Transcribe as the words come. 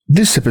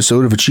This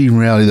episode of Achieving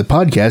Reality, the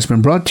podcast, has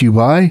been brought to you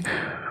by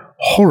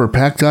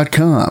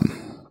HorrorPack.com.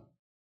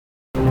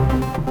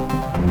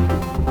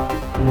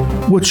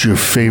 What's your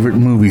favorite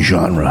movie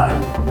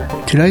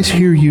genre? Did I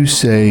hear you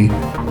say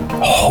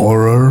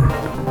horror?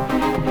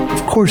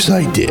 Of course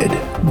I did.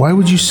 Why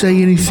would you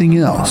say anything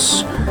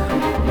else?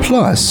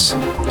 Plus,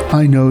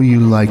 I know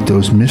you like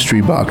those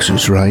mystery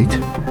boxes, right?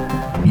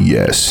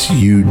 Yes,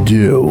 you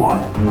do.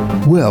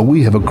 Well,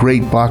 we have a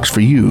great box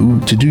for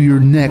you to do your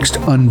next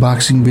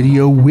unboxing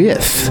video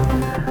with.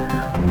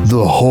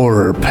 The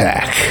Horror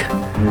Pack.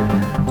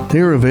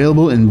 They're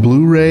available in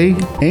Blu-ray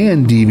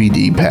and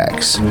DVD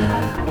packs.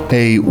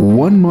 A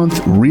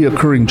 1-month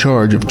reoccurring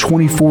charge of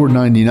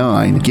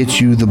 $24.99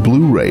 gets you the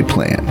Blu-ray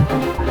plan.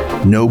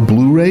 No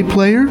Blu-ray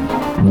player?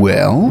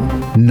 Well,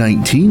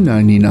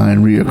 $19.99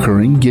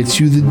 reoccurring gets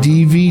you the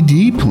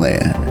DVD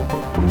plan.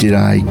 Did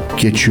I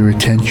get your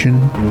attention?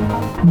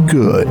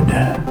 Good.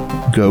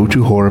 Go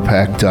to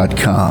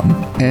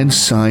HorrorPack.com and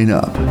sign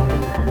up.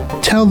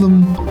 Tell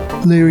them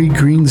Larry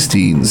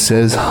Greenstein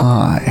says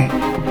hi.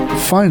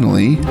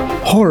 Finally,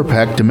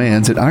 HorrorPack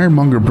demands that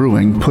Ironmonger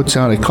Brewing puts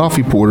out a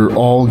coffee porter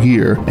all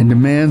year and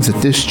demands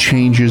that this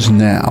changes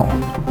now.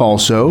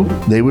 Also,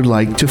 they would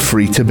like to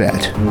free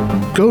Tibet.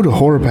 Go to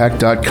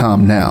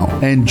HorrorPack.com now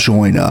and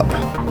join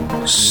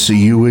up.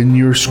 See you in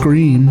your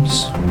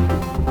screams.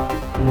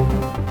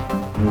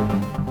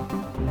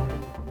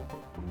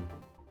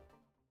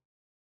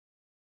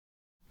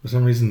 For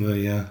some reason,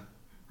 the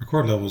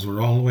record levels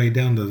were all the way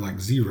down to like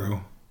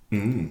 0.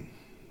 No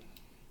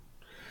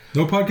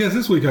podcast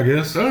this week, I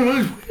guess. All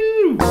right.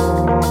 Woo.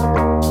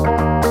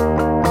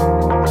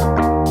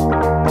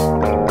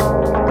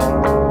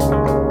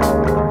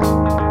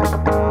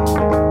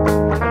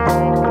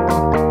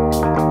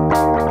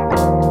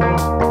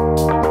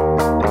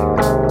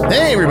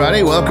 Hey,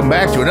 everybody. Welcome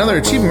back to another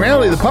Achieving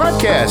Reality, the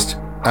podcast.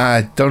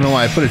 I don't know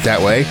why I put it that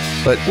way,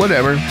 but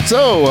whatever.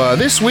 So,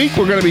 this week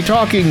we're going to be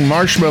talking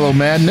Marshmallow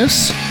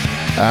Madness.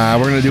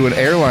 We're going to do an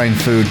airline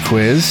food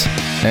quiz.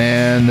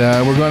 And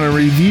we're going to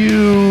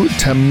review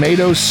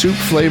tomato soup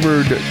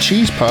flavored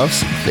cheese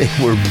puffs. They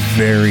were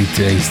very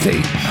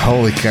tasty.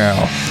 Holy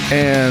cow.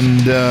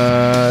 And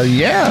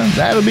yeah,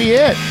 that'll be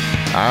it.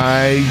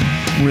 I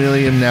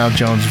really am now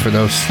jonesing for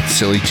those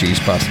silly cheese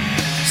puffs.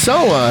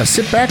 So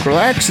sit back,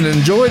 relax, and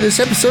enjoy this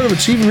episode of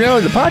Achieving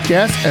Reality, the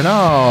podcast, and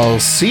I'll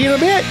see you in a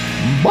bit.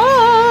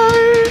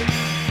 Bye!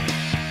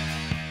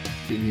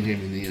 Didn't you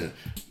have any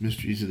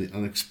Mysteries of the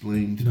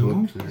Unexplained book?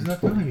 No, it's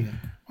not done yet.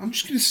 I'm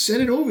just going to set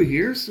it over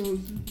here, so...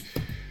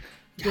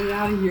 Get it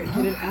out of your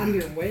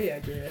way, I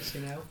guess,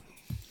 you know?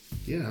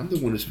 Yeah, I'm the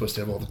one who's supposed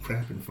to have all the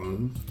crap in front of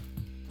them.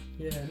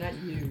 Yeah, not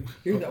you.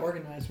 You're the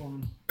organized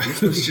one. You're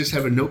supposed to just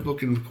have a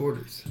notebook and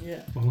recorders.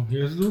 Yeah. Well,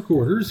 here's the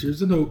recorders, here's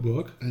the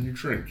notebook. And your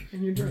drink.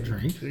 And your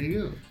drink. There you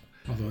go.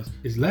 Although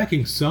it's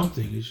lacking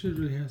something. It should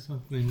really have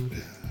something.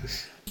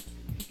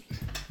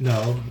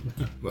 No.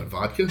 What,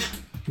 vodka?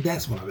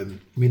 That's what I've been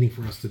meaning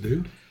for us to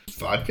do.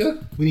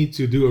 Vodka? We need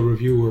to do a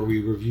review where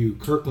we review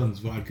Kirkland's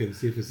vodka to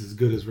see if it's as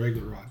good as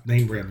regular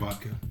name brand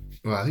vodka.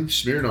 Well, I think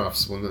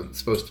Smirnoff's the one that's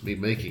supposed to be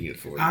making it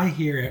for you. I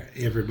hear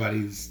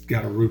everybody's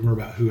got a rumor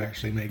about who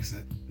actually makes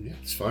it. Yeah,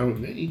 it's fine with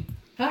me.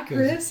 Hi,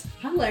 Chris.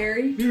 Hi,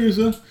 Larry. Here's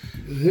a...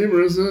 Hey,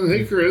 Marissa.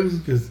 Hey, Chris.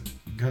 Because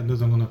God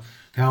knows I'm going to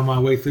pound my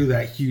way through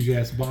that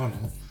huge-ass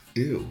bottle.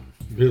 Ew.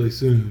 Really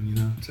soon, you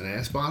know? It's an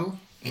ass bottle?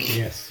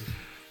 Yes.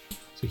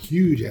 It's a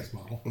huge-ass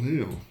bottle.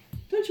 Ew.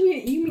 Don't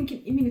you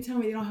mean to tell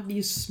me they don't have to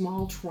use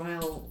small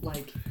travel-sized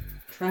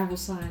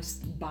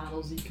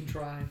bottles that you can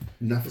try?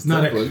 Not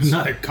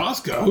at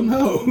Costco,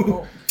 no.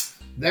 Oh.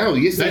 No,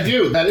 yes, they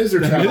do. That is their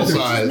travel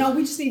size. No,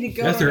 we just need to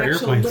go That's to their an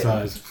actual airplane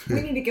size.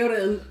 We need to go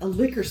to a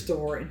liquor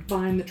store and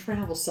find the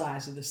travel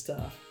size of the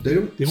stuff. They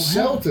don't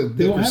sell to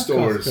liquor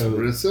stores,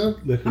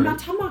 Marissa. I'm not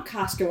talking about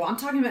Costco. I'm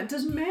talking about, it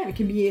doesn't matter. It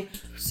can be...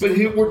 But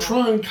here, we're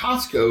trying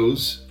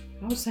Costco's.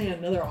 I was saying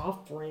another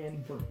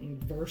off-brand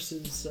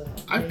versus...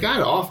 I've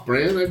got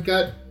off-brand. I've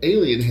got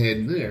Alien Head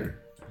in there.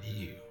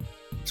 Ew.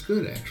 It's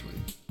good, actually.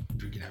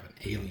 We could have an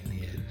alien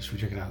head. Should we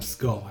check it out? A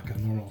skull like a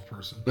normal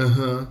person.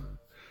 Uh-huh.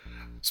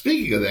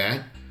 Speaking of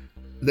that,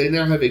 they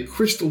now have a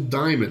crystal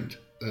diamond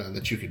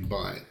that you can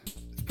buy.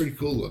 It's pretty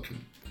cool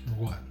looking.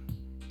 Or what?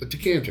 A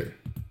decanter.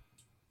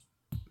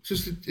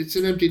 It's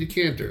an empty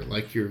decanter,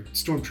 like your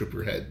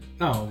Stormtrooper head.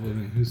 Oh, I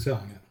mean, who's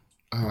selling it?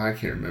 Oh, I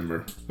can't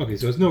remember. Okay,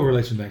 so it's no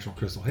relation to the actual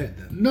crystal head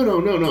then.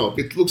 No.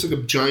 It looks like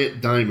a giant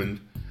diamond.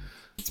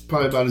 It's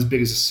probably about as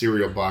big as a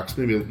cereal box.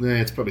 Maybe,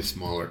 it's probably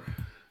smaller.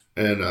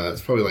 And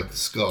it's probably like the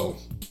skull.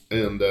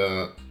 And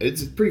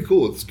it's pretty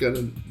cool. It's got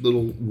a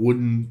little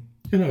wooden...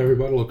 You know, every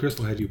bottle of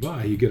crystal head you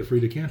buy, you get a free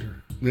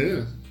decanter.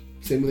 Yeah.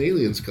 Same with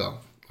Alien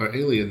Skull. Or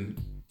Alien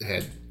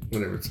Head,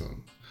 whatever it's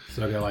on.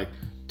 So I got like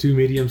 2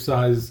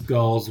 medium-sized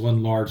skulls,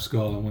 1 large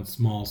skull, and 1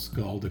 small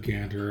skull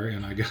decanter,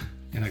 and I got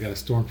a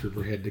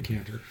Stormtrooper head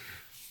decanter.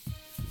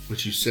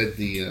 But you said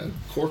the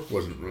cork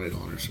wasn't right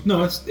on or something.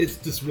 No, it's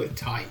just really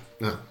tight.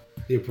 No.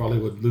 It probably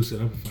would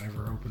loosen up if I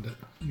ever opened it.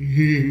 Do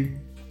you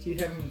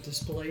have them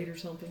displayed or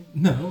something?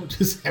 No,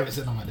 just have it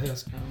sitting on my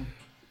desk.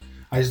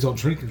 I just don't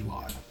drink a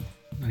lot.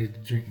 I need to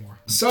drink more.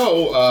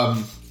 So, I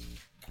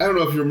don't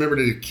know if you remember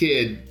as a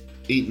kid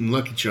eating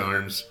Lucky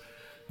Charms,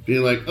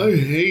 being like, I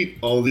hate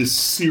all this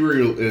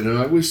cereal in it.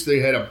 I wish they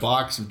had a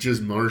box of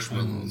just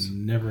marshmallows.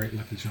 Never ate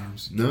Lucky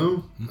Charms.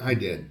 No, I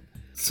did.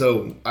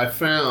 So I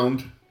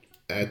found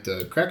at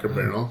the Cracker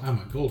Barrel. I'm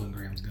a Golden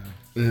Grams guy.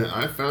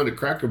 I found at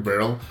Cracker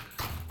Barrel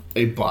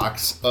a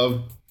box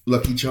of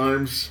Lucky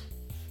Charms,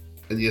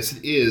 and yes,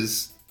 it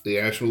is the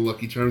actual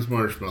Lucky Charms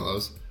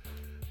marshmallows.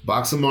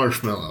 Box of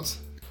marshmallows.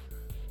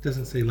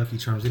 Doesn't say Lucky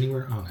Charms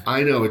anywhere on it.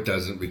 I know it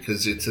doesn't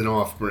because it's an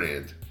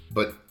off-brand,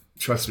 but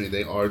trust me,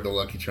 they are the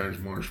Lucky Charms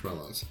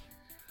marshmallows.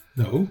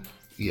 No.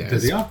 Yes. They're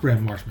the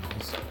off-brand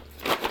marshmallows.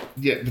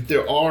 Yeah, but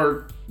there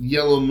are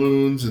Yellow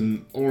Moons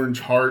and Orange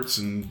Hearts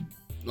and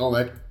all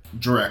that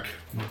dreck.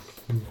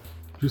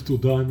 Crystal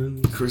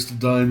Diamonds. Crystal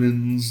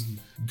Diamonds,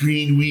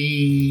 Green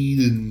Weed,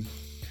 and...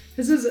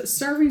 This is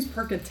servings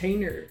per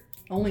container.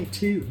 Only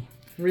 2.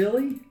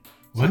 Really?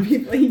 What? Some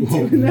people eat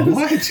 2 of those.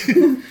 What?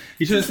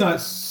 You sure it's not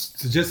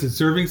suggested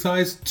serving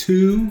size?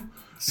 2?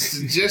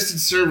 Suggested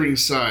serving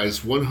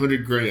size,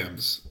 100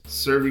 grams.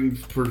 Serving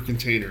per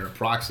container,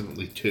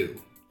 approximately 2.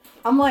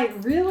 I'm like,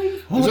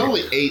 really? There's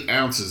only 8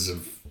 ounces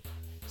of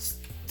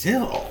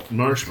Still.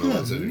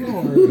 marshmallows in here.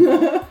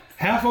 Lord.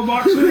 Half a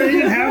box for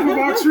me and half a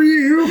box for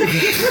you.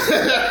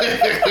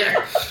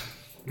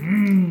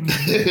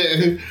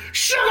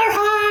 Sugar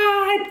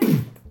high!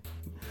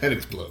 And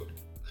explode.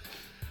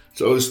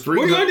 So it was 3.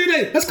 What are you going to do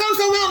today? Let's go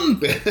Stone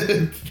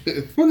Mountain.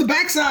 From the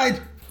backside.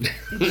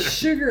 It's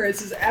sugar. It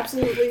says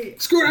absolutely.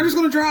 Screw it, I'm just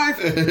going to drive.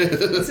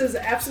 It says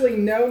absolutely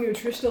no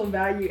nutritional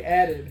value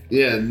added.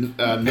 Yeah,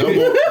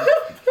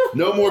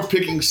 no more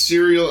picking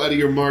cereal out of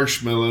your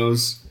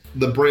marshmallows.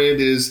 The brand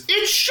is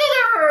It's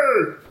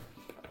Sugar!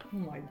 Oh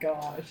my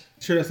gosh.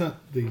 Sure that's not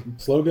the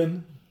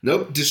slogan?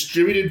 Nope,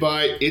 distributed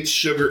by It's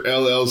Sugar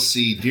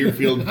LLC,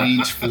 Deerfield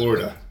Beach,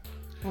 Florida.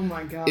 Oh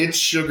my gosh.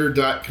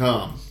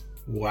 It'sSugar.com.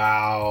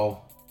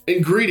 Wow.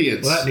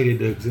 Ingredients. Well, that needed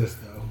to exist,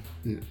 though.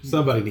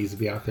 Somebody needs to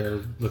be out there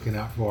looking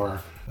out for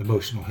our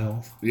emotional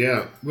health.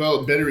 Yeah,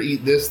 well, better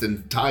eat this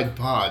than Tide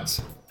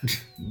Pods.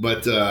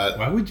 But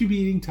Why would you be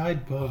eating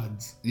Tide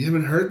Pods? you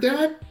haven't heard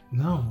that?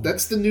 No.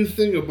 That's the new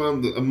thing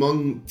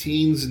among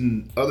teens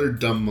and other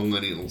dumb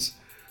millennials.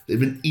 They've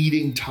been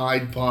eating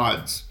Tide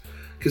Pods.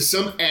 Because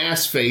some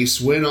ass face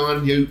went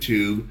on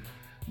YouTube.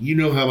 You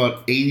know how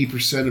about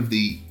 80% of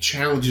the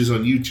challenges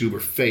on YouTube are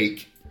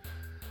fake.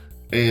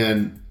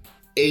 And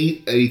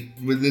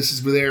this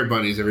is with Air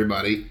Bunnies,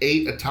 everybody,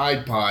 ate a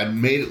Tide Pod,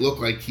 made it look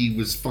like he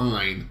was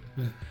fine.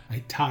 A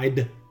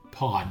Tide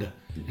Pod.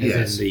 As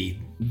Yes. in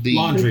the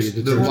laundry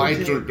The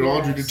detergent.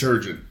 laundry Yes.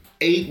 detergent.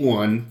 Ate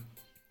one,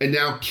 and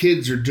now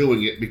kids are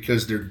doing it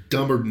because they're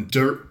dumber than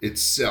dirt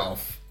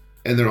itself.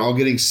 And they're all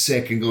getting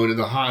sick and going to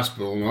the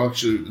hospital. And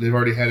actually, they've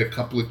already had a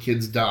couple of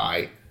kids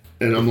die.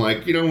 And I'm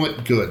like, you know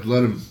what? Good.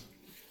 Let them.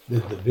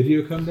 Did the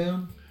video come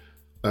down?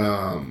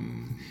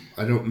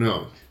 I don't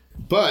know.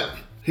 But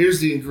here's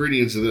the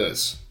ingredients of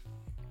this.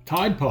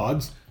 Tide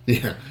Pods.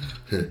 Yeah.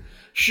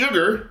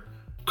 Sugar,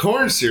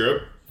 corn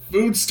syrup,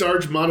 food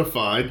starch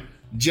modified,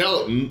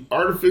 gelatin,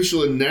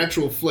 artificial and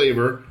natural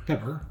flavor,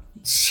 Pepper.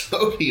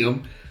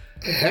 sodium,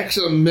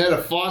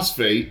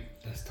 hexametaphosphate,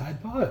 That's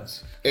Tide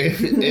Pods.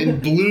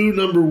 and blue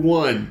number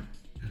 1.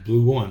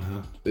 Blue one,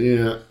 huh?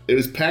 Yeah, it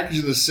was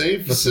packaged in the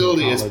same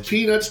facility as college.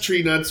 peanuts,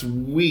 tree nuts,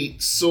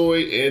 wheat,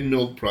 soy, and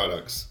milk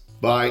products.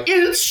 By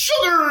It's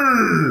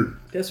Sugar.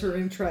 That's her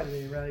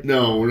neutrality, right?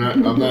 No, we're not.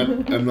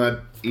 I'm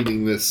not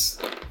eating this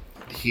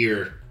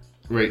here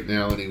right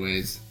now.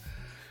 Anyways,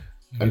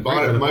 I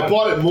bought it. I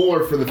bought it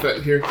more for the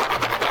fact here.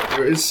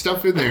 There is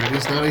stuff in there. It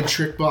is not a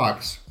trick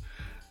box.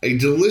 A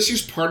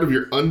delicious part of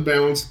your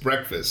unbalanced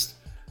breakfast.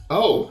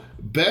 Oh,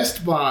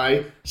 Best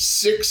Buy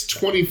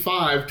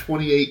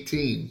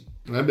 6/25/2018.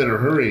 I better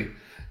hurry.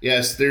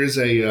 Yes, there's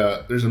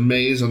a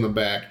maze on the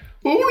back.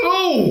 Oh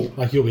no!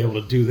 Like you'll be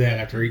able to do that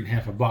after eating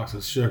half a box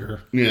of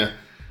sugar. Yeah.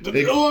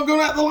 Oh, I'm going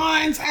out the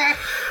lines. Ah.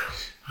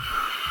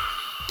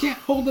 Can't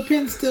hold the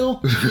pen still.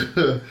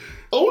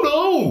 Oh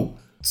no!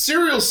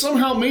 Cereal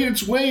somehow made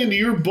its way into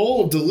your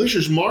bowl of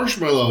delicious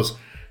marshmallows.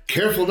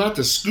 Careful not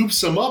to scoop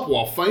some up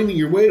while finding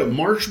your way to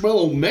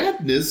Marshmallow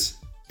Madness.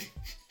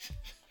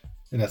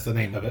 And that's the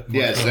name of it.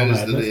 Yes, that is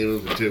the Madness. name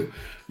of it too.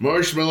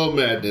 Marshmallow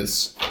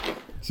Madness.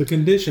 It's a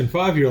condition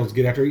 5-year-olds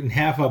get after eating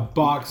half a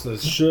box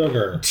of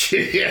sugar.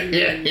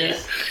 Yeah.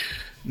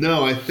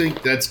 No, I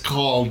think that's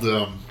called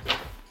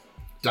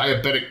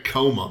diabetic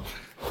coma.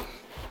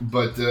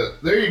 But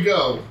there you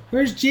go.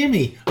 Where's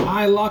Jimmy?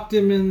 I locked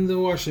him in the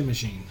washing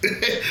machine.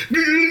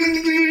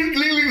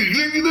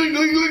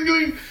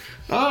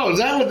 Oh, is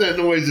that what that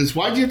noise is?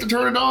 Why'd you have to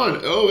turn it on?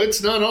 Oh,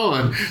 it's not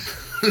on.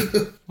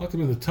 Locked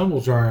him in the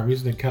tumble jar. I'm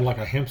using it kind of like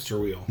a hamster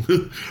wheel.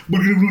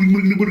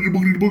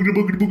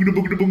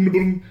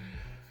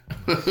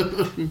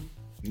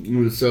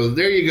 So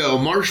there you go,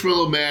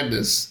 Marshmallow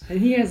Madness. And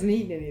he hasn't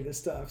eaten any of this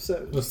stuff,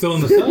 so. It's still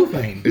in the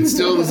cellophane. It's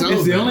still the It's the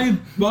cellophane. only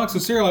box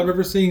of cereal I've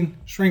ever seen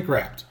shrink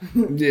wrapped.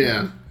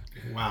 Yeah.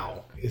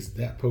 Wow, is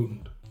that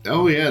potent?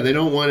 Oh yeah, they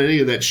don't want any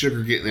of that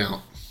sugar getting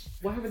out.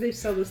 Why would they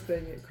sell this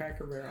thing at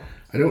Cracker Barrel?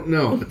 I don't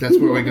know, but that's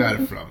where I got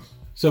it from.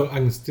 So I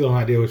can steal an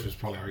idea, which was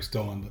probably already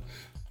stolen, but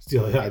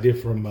steal the idea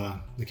from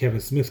the Kevin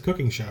Smith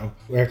cooking show.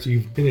 Where after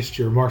you've finished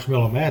your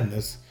marshmallow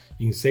madness,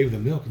 you can save the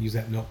milk and use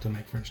that milk to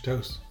make French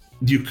toast.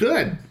 You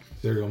could.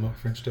 Cereal milk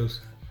French toast.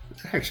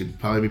 Actually,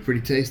 probably be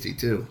pretty tasty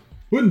too.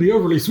 Wouldn't be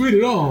overly sweet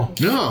at all.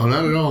 No,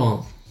 not at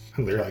all.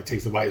 They're like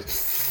takes the bite.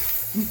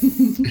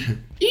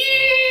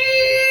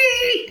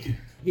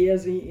 He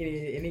hasn't eaten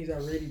it, and he's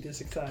already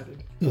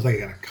disexcited. It was like I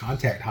got a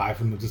contact high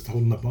from just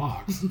holding the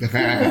box.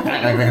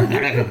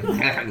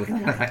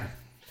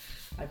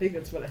 I think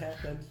that's what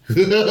happened.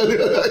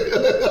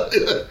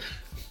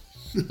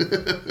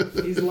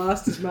 He's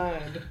lost his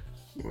mind.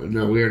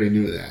 No, we already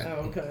knew that.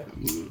 Oh, okay.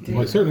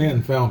 Well, I certainly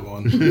hadn't found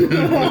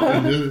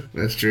one.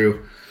 That's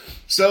true.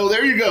 So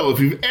there you go. If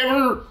you've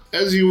ever,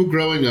 as you were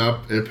growing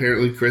up, and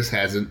apparently Chris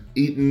hasn't,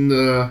 eaten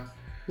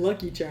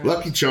Lucky Charms.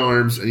 Lucky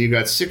Charms, and you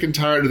got sick and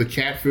tired of the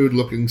cat food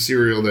looking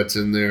cereal that's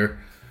in there,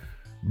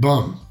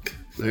 bum.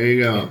 There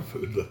you go.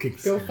 Food looking.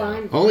 Go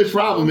find. Only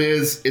problem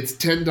is it's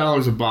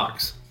 $10 a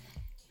box.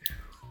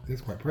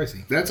 That's quite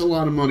pricey. That's a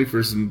lot of money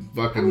for some I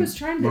fucking was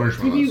trying to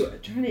marshmallows.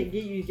 get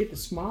you to get the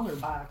smaller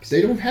box.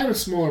 They don't have a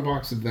smaller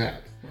box of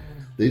that.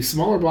 The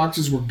smaller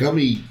boxes were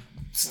gummy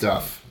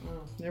stuff.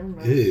 Oh, never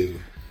mind. Ew.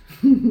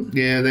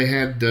 Yeah, they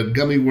had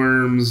gummy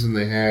worms, and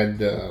they had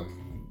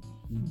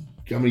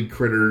gummy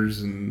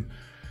critters, and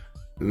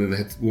then they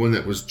had one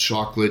that was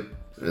chocolate,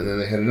 and then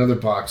they had another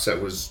box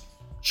that was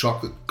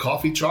chocolate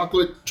coffee.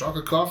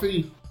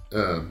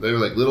 They were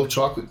like little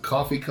chocolate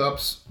coffee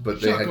cups, but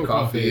they had Choco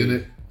coffee in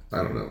it. I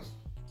don't know.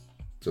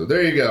 So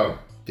there you go.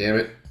 Damn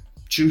it.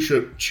 Chew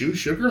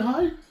sugar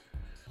high?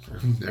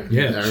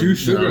 Yeah, chew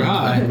sugar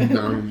high.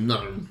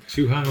 No.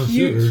 Too high on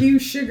sugar. Q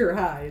Sugar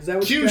High. Is that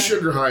what Cue you got?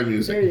 sugar high There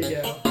music. you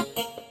go.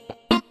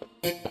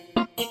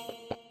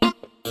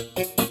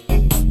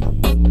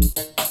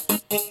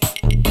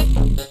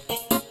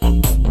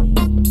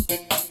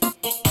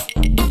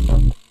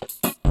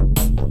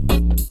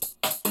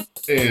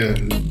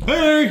 And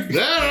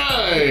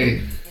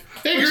Hey!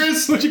 hey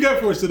Chris, What you got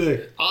for us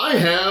today? I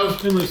have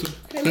Hey, Melissa.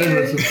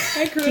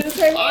 Hey, Chris.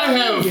 Hey, I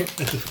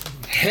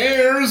have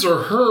Hares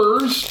or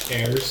Hers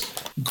Airs.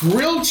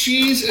 grilled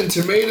cheese and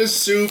tomato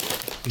soup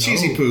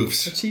cheesy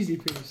poofs. cheesy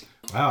poos.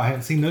 Wow, I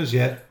hadn't seen those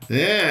yet.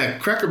 Yeah,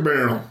 Cracker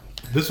Barrel.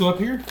 This one up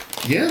here?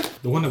 Yeah.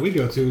 The one that we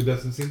go to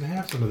doesn't seem to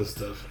have some of this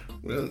stuff.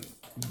 Well,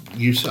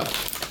 you suck.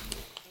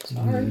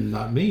 Sorry.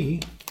 Not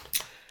me.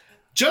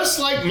 Just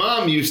like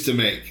Mom used to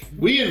make.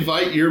 We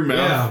invite your Yeah,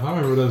 mouth. I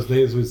remember those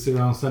days we'd sit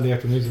around Sunday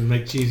afternoons and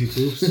make cheesy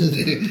poofs.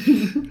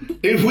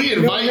 If we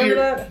invite Remember your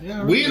that?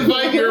 Yeah, I we remember.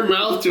 invite your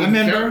mouth to I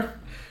remember.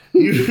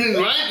 You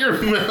invite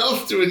your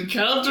mouth to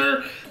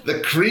encounter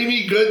the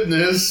creamy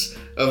goodness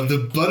of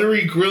the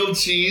buttery grilled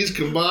cheese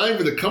combined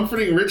with the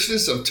comforting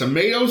richness of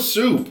tomato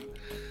soup.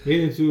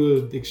 Made into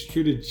an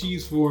extruded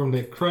cheese form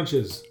that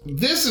crunches.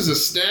 This is a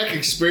snack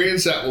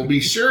experience that will be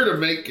sure to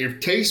make your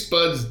taste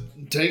buds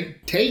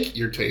take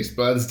your taste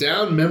buds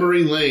down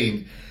memory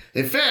lane.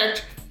 In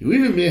fact, you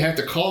even may have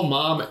to call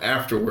Mom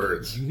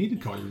afterwards. You need to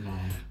call your mom.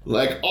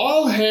 Like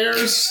all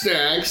Hare's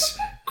snacks,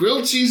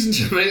 grilled cheese and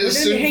tomato gonna be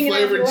soup hanging out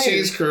flavored for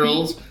cheese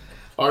curls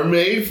are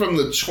made from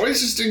the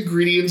choicest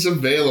ingredients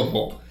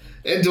available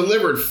and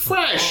delivered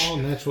fresh All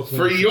natural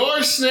for tomato. your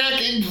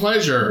snacking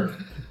pleasure.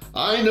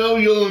 I know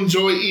you'll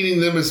enjoy eating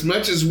them as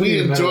much as we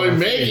Doesn't matter enjoy what I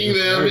making say,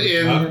 them. it's very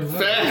In modern.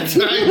 fact,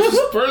 I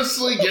just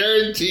personally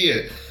guarantee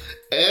it.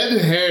 Ed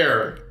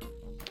Hare.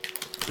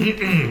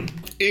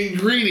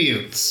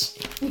 Ingredients.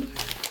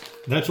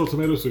 Natural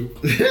tomato soup.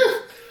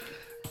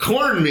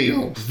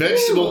 Cornmeal,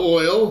 vegetable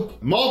oil,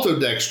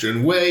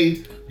 maltodextrin,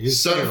 whey, You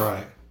said it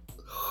right.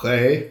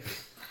 whey,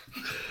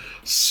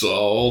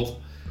 salt,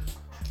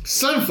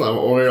 sunflower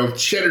oil,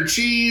 cheddar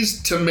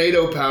cheese,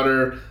 tomato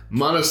powder,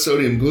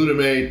 monosodium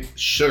glutamate,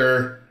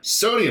 sugar,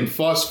 sodium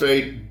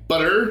phosphate,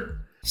 butter,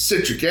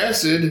 citric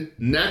acid,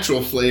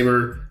 natural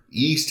flavor,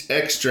 yeast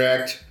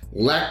extract,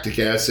 lactic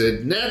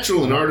acid,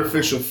 natural and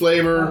artificial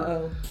flavor,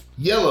 Uh-oh.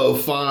 yellow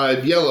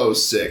 5, yellow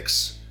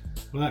 6.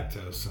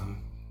 Lactose, son.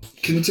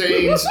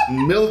 Contains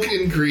milk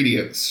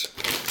ingredients.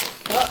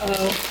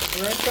 Uh-oh.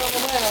 We're in trouble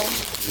now.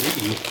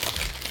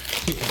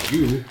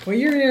 You. Well,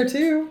 you're here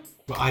too.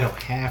 Well, I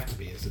don't have to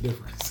be. It's the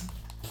difference.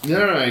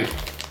 All right,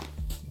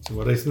 So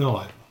what they smell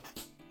like?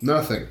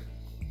 nothing.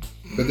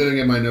 But then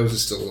again, my nose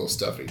is still a little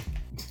stuffy.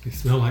 They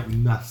smell like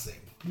nothing.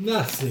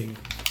 Nothing.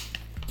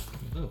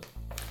 Oh,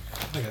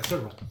 I got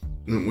several.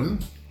 Well,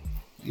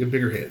 you have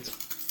bigger heads.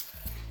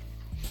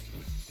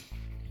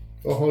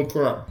 Oh, holy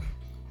crap.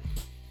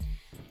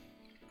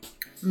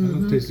 I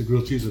don't taste the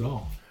grilled cheese at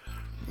all.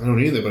 I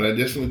don't either, but I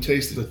definitely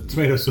tasted The it.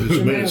 tomato soup.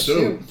 Tomato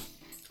soup.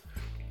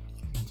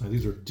 So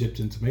these are dipped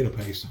in tomato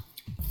paste.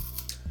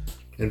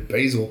 And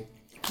basil.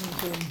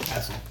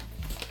 Basil.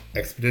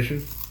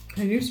 Expedition.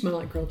 I do smell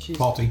like grilled cheese.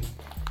 Faulty.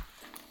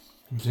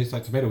 It tastes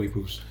like tomato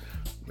poofs.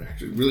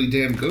 Actually, really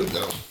damn good,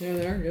 though. Yeah,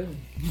 they are good.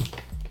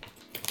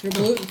 They're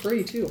gluten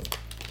free too.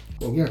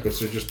 Well, yeah, because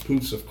they're just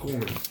poofs of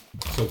corn.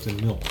 Soaked in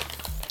milk.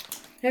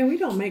 Hey, we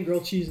don't make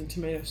grilled cheese and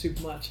tomato soup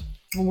much.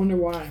 I wonder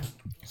why.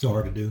 So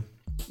hard to do.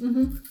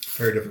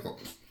 Very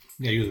difficult.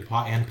 Yeah, use a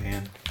pot and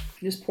pan.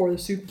 Just pour the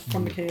soup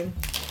from the can.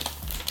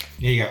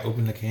 Yeah, you gotta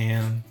open the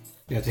can.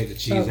 You gotta take the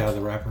cheese out of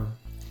the wrapper.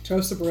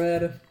 Toast the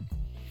bread.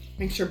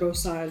 Make sure both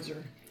sides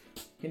are,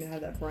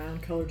 have that brown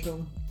color to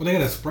them. Well, they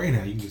got a spray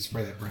now. You can just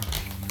spray that brown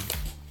color on there.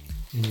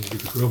 And you can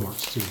get the grill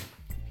marks too.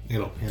 They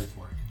got a pen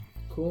for it.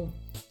 Cool.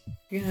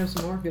 You can have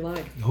some more if you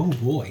like. Oh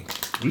boy.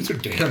 These are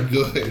damn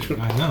good.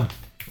 I know.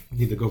 You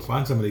need to go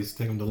find some of these.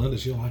 Take them to Linda.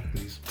 She'll like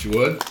these. You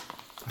would?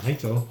 I think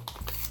so.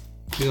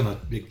 She's on a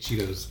big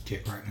Cheetos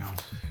kick right now.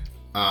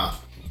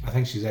 I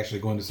think she's actually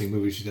going to see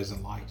movies she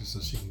doesn't like just so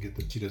she can get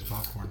the Cheetos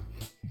popcorn.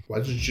 Why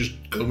don't you just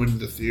go into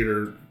the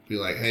theater, be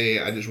like, hey,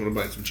 I just want to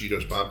buy some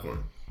Cheetos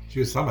popcorn. She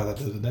was talking about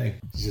that the other day.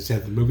 She just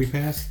had the movie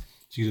pass.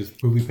 She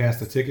just movie pass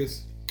the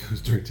tickets, goes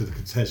straight to the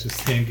concession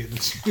stand,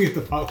 get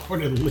the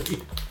popcorn and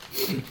leave.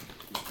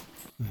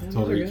 I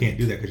told her you can't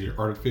do that because you're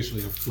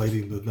artificially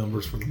inflating the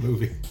numbers for the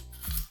movie.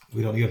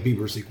 We don't need a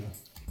Bieber sequel.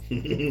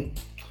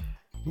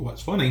 But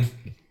what's funny,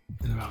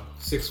 in about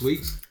 6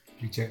 weeks,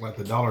 if you check like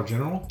the Dollar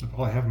General, they'll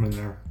probably have them in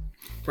there.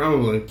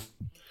 Probably.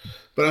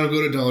 But I don't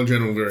go to Dollar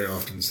General very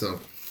often, so.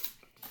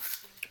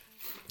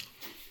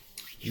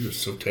 You are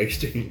so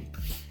tasty.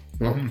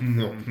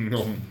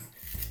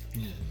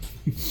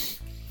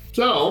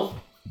 So,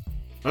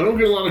 I don't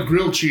get a lot of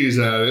grilled cheese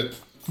out of it.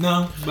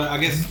 No, but I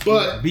guess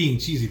being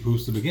cheesy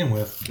poofs to begin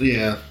with,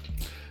 Yeah.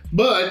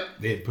 But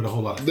they had put a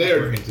whole lot of they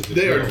pepper are, into the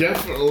they are grill.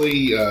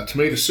 definitely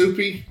tomato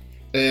soupy,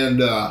 and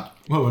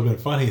What would have been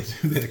funny is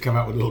if they had come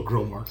out with little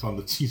grill marks on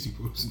the cheesy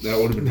poofs. that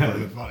would have been That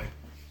would funny. have been funny.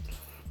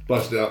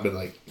 Busted out, been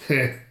like,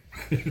 heh.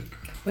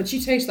 But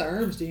you taste the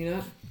herbs, do you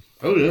not?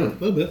 Oh yeah. A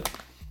little bit.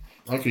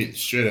 I can eat the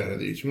shit out of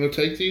these. You want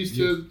to take these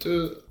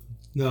to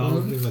No, I'm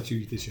going to let you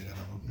eat the shit out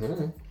of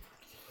them.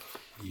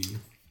 Oh.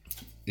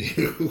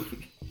 You.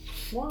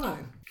 Why?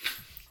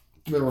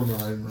 Never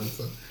mind,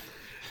 Martha.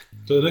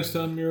 So the next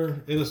time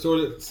you're in a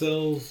store that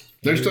sells...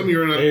 Next time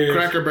you're in a Hares,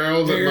 Cracker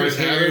Barrel that Hares,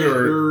 might have it,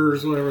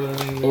 Hares, whatever that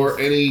name is. or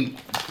any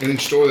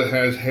store that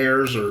has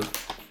hairs or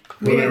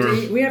We have,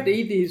 whatever. we have to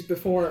eat these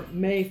before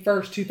May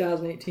 1st,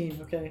 2018,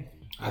 okay?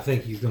 I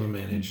think he's going to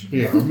manage.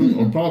 Yeah,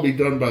 I'm probably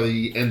done by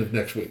the end of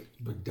next week.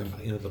 But done by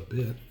the end of the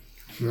bit.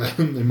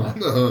 They might-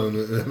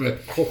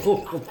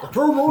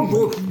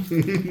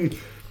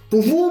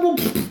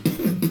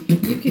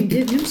 You can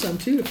give him some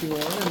too if you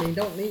want. I mean,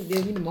 don't need to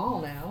eat them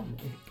all now.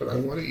 But I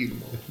want to eat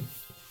them all.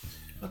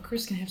 Oh,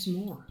 Chris can have some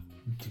more.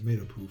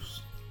 Tomato poofs.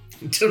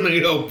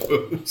 Tomato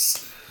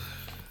poofs.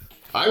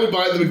 I would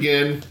buy them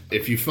again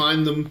if you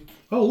find them.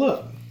 Oh,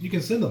 look. You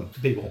can send them to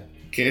people.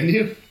 Can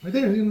you? Right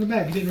there in the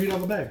bag. You didn't read all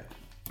the bag.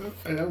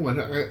 I don't want.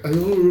 I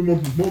don't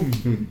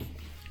remember.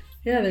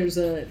 Yeah, there's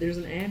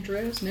an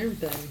address and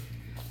everything.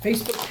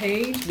 Facebook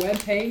page, web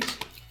page.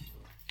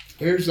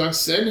 Hairs. I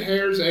send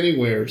hairs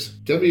anywheres.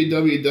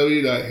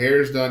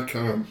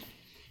 www.hairs.com.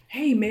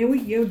 Hey man, we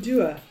can go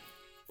do a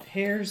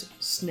Hare's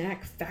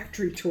Snack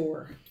Factory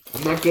tour.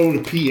 I'm not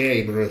going to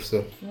PA,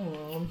 Marissa.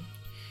 Oh,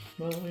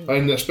 well,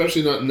 And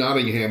especially not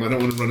Nottingham. I don't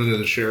want to run into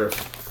the sheriff.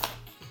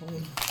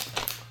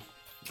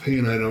 He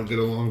and I don't get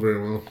along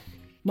very well.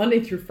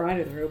 Monday through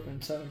Friday they're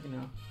open, so I don't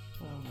know.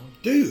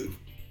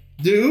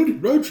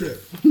 Dude, Road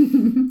trip.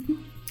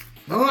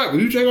 all right,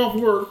 will you take off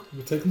work?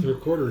 We'll take the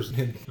recorders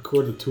and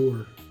record the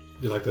tour.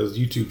 Do like those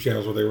YouTube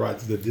channels where they ride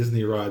the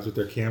Disney rides with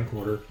their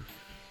camcorder.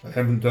 I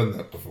haven't done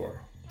that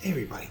before.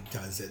 Everybody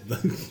does it.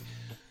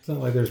 It's not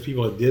like there's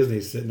people at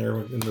Disney sitting there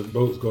in the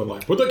boats going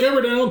like, put the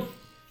camera down.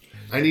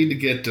 I need to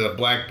get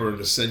Blackburn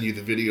to send you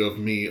the video of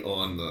me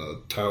on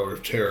the Tower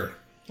of Terror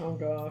Oh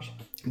gosh,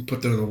 and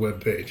put that on the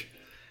webpage.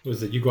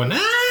 Was it you going,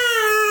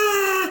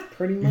 ah?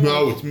 pretty much.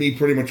 No, it's me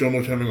pretty much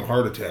almost having a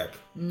heart attack.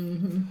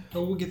 Oh,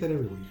 we'll get that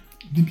every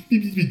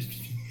week.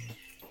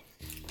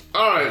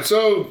 All right,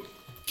 so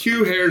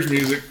cue Hair's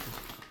music.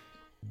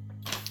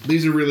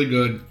 These are really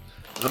good.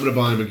 I'm going to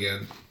buy them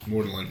again,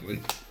 more than likely.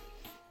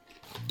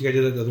 You gotta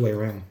do that the other way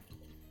around.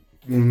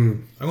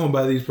 Mm-hmm. I'm gonna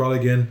buy these probably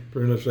again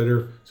pretty much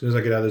later, as soon as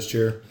I get out of this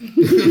chair.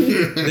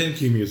 Then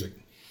cue music.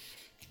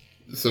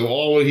 So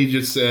all what he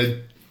just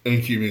said,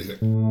 and cue music.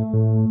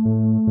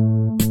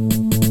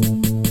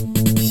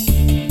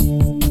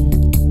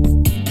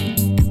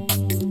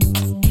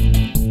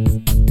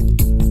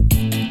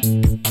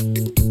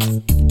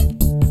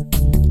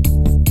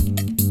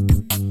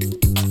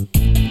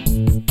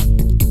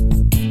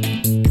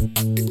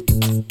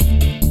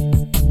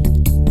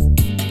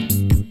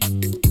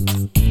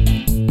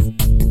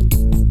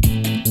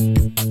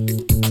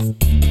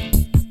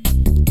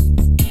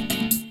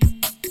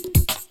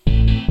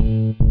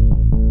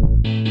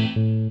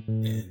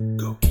 And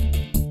go.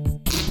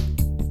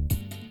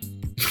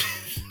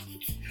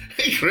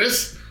 Hey,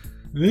 Chris,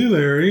 Hey,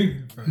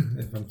 Larry.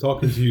 If I'm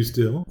talking to you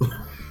still.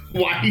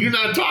 why are you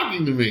not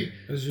talking to me?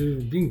 Because you're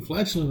being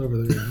flatulent over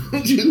there.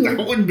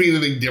 That wouldn't be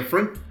anything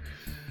different.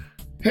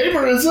 Hey,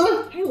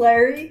 Marissa. Hey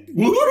Larry,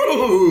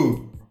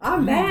 Woo!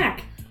 I'm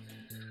back.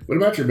 What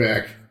about your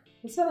back?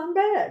 I said I'm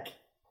back.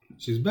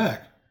 She's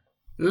back.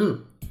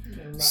 Mm.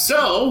 Never mind.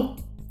 So,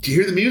 do you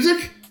hear the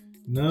music?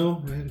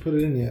 No, I hadn't put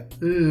it in yet.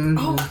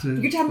 Oh,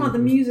 you're talking about the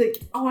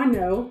music. Oh, I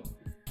know.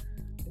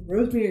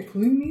 Rosemary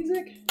Clooney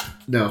music?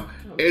 No.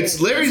 Okay. It's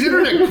Larry's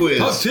Internet Quiz.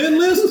 Top 10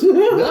 list?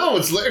 No,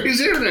 it's Larry's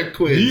Internet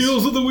Quiz.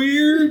 Heels of the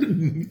Weird?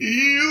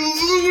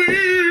 Heels of the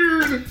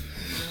Weird.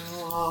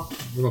 Oh,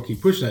 We're going to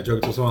keep pushing that joke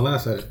until someone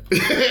laughs at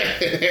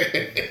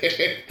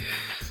it.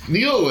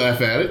 Neil will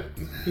laugh at it.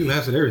 He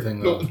laughs at everything,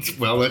 though.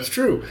 Well, that's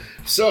true.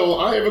 So,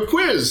 I have a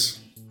quiz.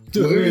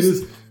 Dude, man,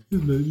 this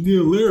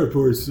Neil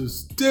Laraport is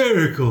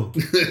hysterical.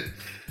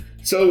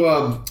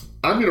 So,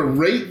 I'm going to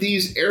rate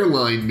these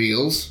airline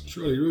meals,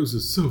 Charlie Rose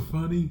is so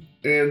funny.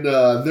 and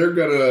they're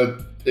going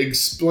to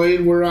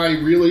explain where I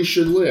really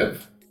should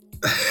live.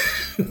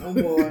 oh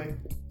boy.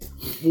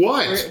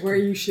 What? Where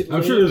you should I'm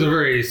live. sure there's a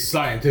very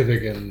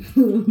scientific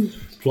and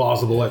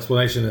plausible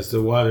explanation as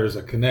to why there's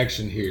a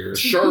connection here.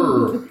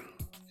 Sure.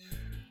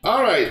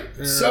 All right.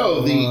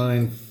 So,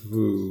 Airline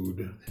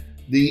food.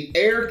 the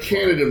Air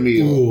Canada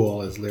meal.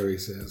 Cool, as Larry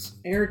says.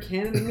 Air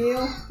Canada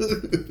meal?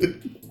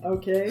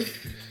 Okay.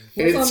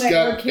 What's on It's that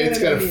Air got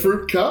Canada a meal?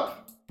 fruit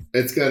cup.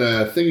 It's got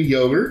a thing of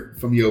yogurt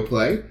from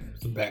YoPlay.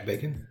 Some back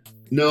bacon.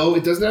 No,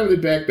 it doesn't have any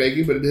back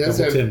bacon, but it does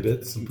Couple have.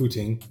 Timbits, some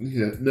poutine.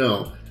 Yeah,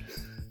 no,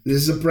 this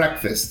is a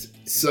breakfast.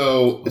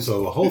 So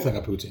So a whole thing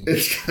of poutine.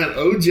 it's got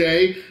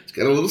OJ. It's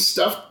got a little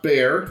stuffed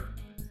bear,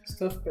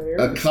 Stuffed bear.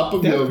 a cup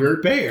of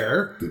yogurt.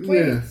 Bear?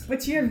 Wait, Yeah.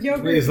 but you have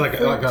yogurt. Wait, it's like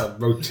and a fruit.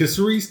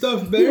 rotisserie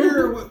stuffed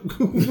bear? Or what?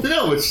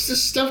 No, it's just a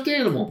stuffed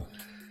animal.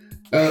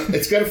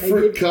 It's got a They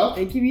fruit give- cup.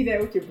 They give you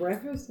that with your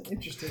breakfast?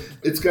 Interesting.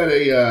 It's got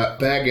a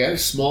baguette, a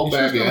small You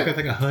sure it's not baguette. like a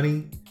thing of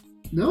honey?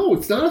 No,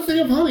 it's not a thing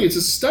of honey. It's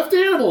a stuffed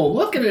animal. I'm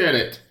looking at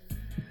it.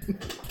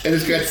 And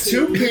it's got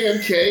 2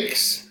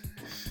 pancakes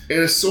and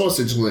a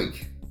sausage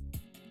link.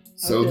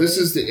 So Okay. this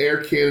is the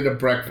Air Canada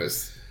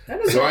breakfast. That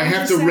doesn't So I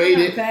have to sound rate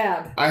that it.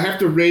 bad. I have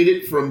to rate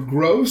it from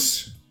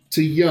gross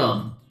to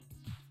yum.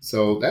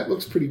 So that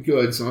looks pretty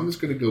good. So I'm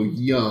just going to go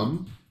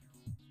yum.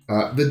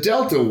 The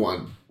Delta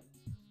one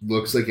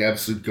looks like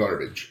absolute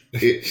garbage.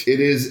 It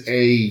is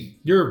a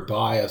You're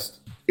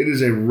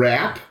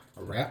wrap.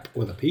 A wrap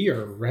with a P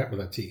or a wrap with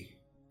a T?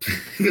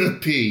 With a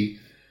P.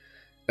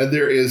 And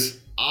there is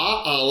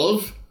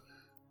olive.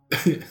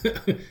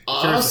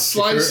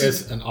 Slice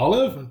It's an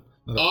olive?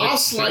 a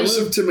slice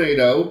of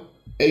tomato,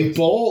 a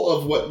bowl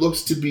of what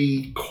looks to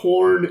be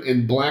corn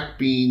and black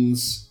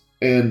beans,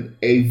 and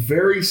a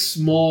very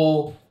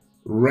small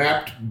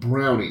wrapped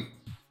brownie.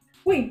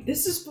 Wait,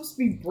 this is supposed to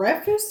be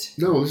breakfast?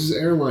 No, this is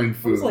airline It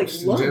food. was like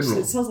in lunch. general.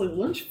 It sounds like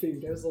lunch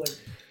food. I was like,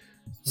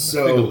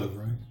 So, olive,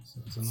 right? So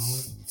it's an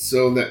olive.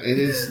 so that it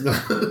is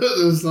not.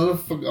 It's not a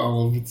fuck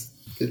olive.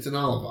 It's an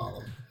olive.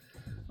 All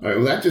right.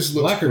 Well, that just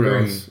looks Black or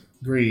gross.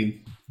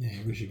 Green. Yeah,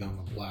 we should go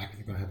with black if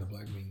you're going to have the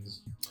black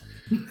beans.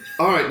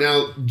 All right.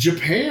 Now,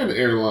 Japan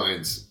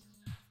Airlines.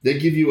 They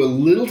give you a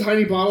little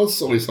tiny bottle of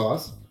soy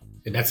sauce.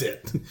 And that's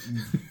it.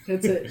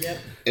 that's it. Yep.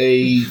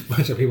 A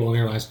Bunch of people on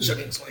airlines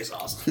chugging soy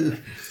sauce.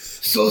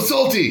 so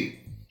salty.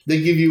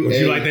 They give you Would a.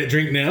 you like that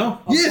drink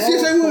now? A Yes, bowl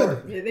yes, I of would.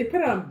 corn. Yeah, they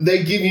put it on.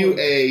 They give you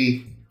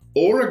a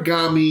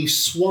origami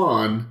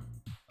swan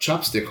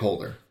chopstick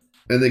holder,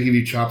 and they give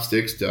you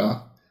chopsticks,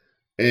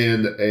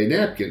 and a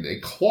napkin, a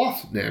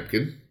cloth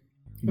napkin,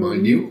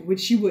 mind you.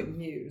 Which you wouldn't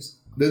use.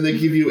 Then they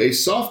give you a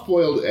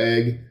soft-boiled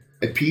egg,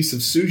 a piece of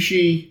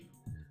sushi,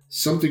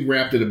 something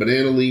wrapped in a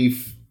banana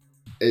leaf.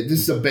 This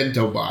is a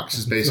bento box.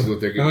 Is basically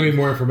what they're I don't giving need you.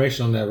 more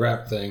information on that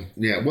wrap thing.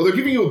 Yeah, well, they're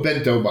giving you a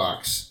bento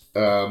box.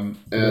 Like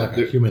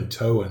a human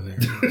toe in there.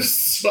 There's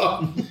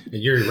some.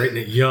 And you're rating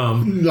it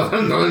yum.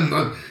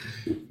 No.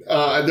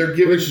 And they're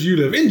giving. Where should you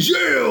live? In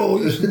jail!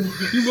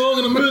 You belong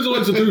in a mental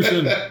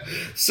institution.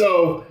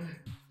 So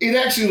it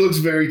actually looks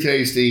very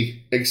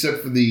tasty, except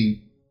for the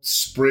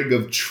sprig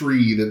of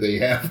tree that they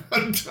have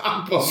on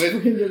top of it.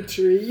 Spring of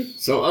tree.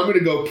 So I'm going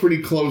to go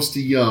pretty close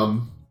to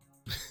yum.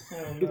 I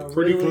don't know.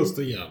 Pretty really? close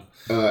to yum.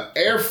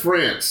 Air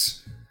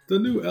France. The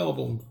new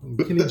album from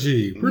Kenny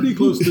G. Pretty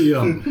close to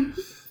yum.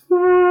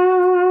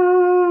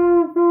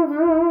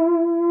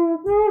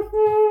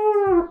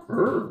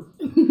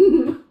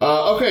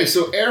 Okay,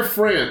 so Air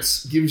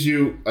France gives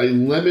you a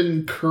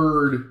lemon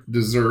curd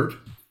dessert,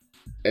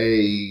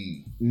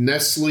 a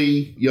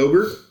Nestle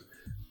yogurt,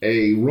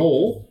 a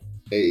roll,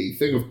 a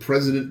thing of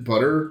President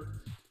butter,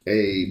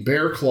 a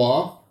bear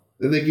claw.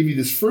 Then they give you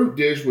this fruit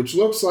dish, which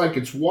looks like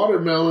it's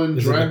watermelon.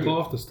 Is it dragon. the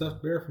cloth, the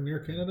stuffed bear from Air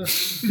Canada?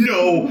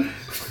 No.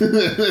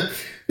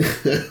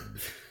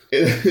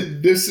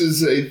 This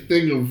is a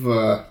thing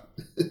of.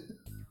 This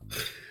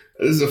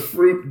is a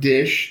fruit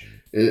dish.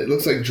 And it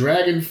looks like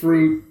dragon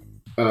fruit,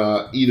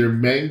 either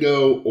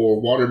mango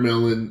or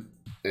watermelon,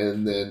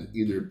 and then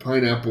either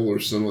pineapple or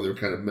some other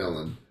kind of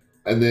melon.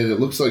 And then it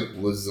looks like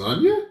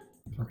lasagna?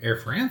 From Air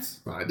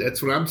France?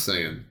 That's what I'm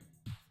saying.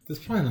 That's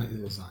probably not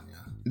lasagna.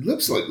 It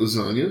looks like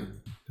lasagna.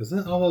 Because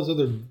all those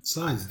other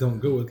sides don't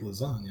go with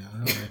lasagna. I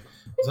don't know.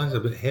 Lasagna's a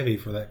bit heavy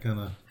for that kind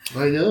of...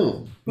 I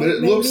know. But But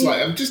it looks maybe-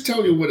 like... I'm just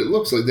telling you what it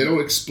looks like. They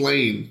don't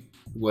explain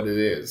what it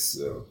is.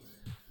 So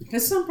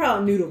It's some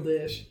probably noodle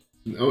dish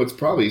No, it's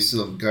probably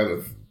some kind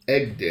of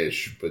egg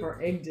dish, but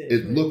or egg dish.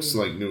 it maybe. looks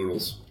like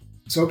noodles.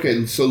 It's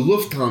okay. So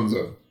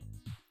Lufthansa.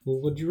 Well,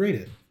 what'd you rate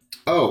it?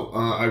 Oh,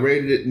 I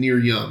rated it near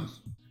yum.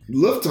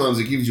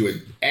 Lufthansa gives you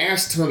an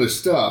ass ton of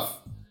stuff.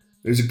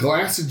 There's a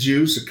glass of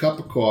juice, a cup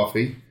of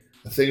coffee,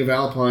 a thing of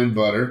Alpine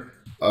butter,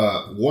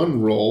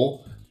 one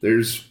roll.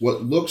 There's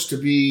what looks to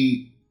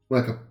be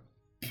like a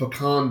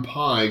pecan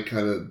pie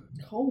kind of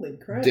Holy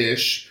crap!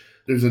 dish.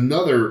 There's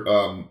another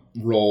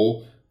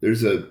roll.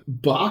 There's a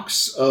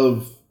box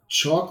of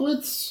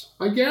chocolates,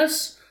 I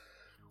guess.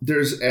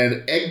 There's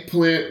an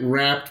eggplant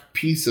wrapped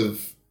piece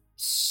of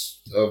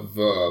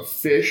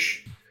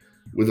fish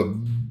with a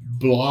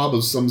blob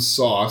of some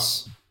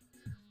sauce,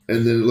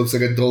 and then it looks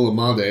like a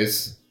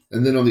dolmades.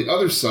 And then on the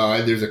other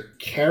side, there's a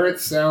carrot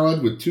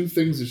salad with 2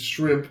 things of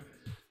shrimp,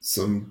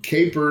 some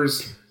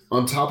capers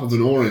on top of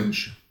an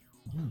orange.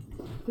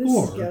 This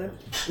Or- is gotta,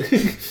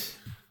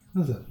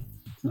 What's that?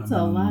 that's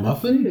a lot muffin?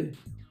 of food.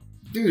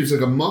 Dude, there's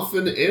like a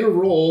muffin and a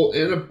roll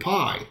and a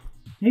pie.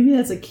 Maybe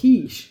that's a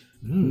quiche.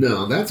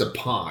 No, that's a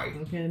pie.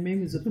 Okay,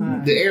 maybe it's a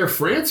pie. The Air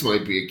France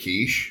might be a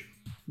quiche.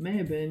 May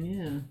have been,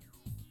 yeah.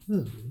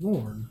 Good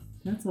Lord.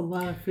 That's a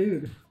lot of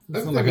food.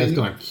 It's not like it's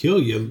going to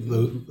kill you,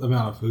 the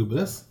amount of food, but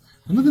that's...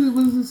 And look at it,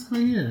 what is this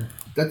right here?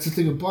 That's the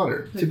thing of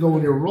butter to go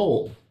in your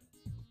roll.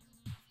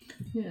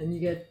 Yeah, and you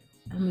get.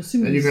 I'm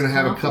assuming. And you're going to it's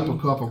have a coffee.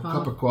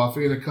 cup of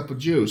coffee and a cup of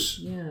juice.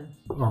 Yeah.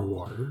 Or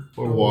water.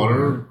 Or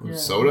water, or Yeah.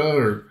 soda,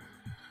 or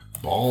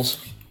balls.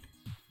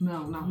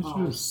 No, not What's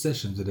your balls.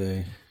 session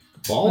today?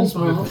 Balls?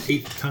 Balls. The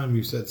 8th time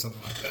you said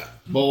something like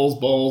that. Balls,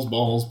 balls,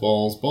 balls,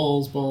 balls,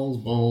 balls, balls,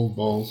 balls,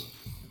 balls.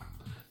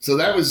 So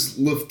that was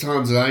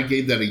Lufthansa. I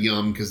gave that a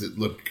yum because it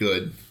looked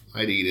good.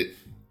 I'd eat it.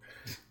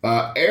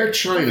 Air I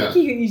China.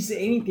 think you can use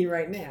anything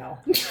right now.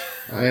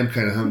 I am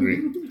kind of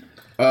hungry.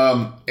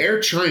 Air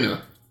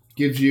China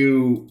gives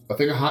you a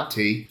thing of hot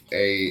tea.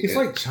 It's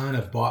like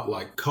China bought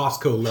like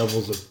Costco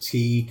levels of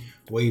tea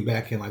way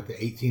back in like the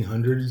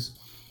 1800s.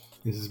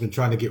 This has been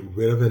trying to get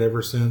rid of it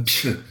ever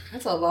since.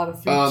 That's a lot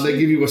of food. They too.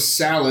 give you a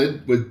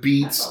salad with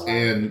beets That's a lot.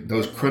 and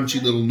those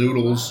crunchy little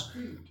noodles,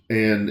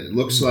 and it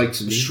looks like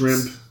some Beets?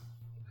 shrimp.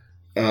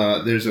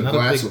 There's a Not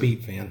glass a of. big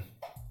beet fan.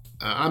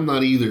 I'm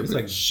not either, It's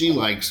but like- she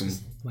likes them.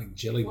 Like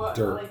jelly What?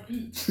 dirt. Like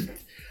beets.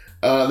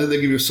 Then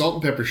they give you a salt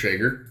and pepper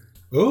shaker.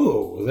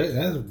 Oh,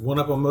 that's one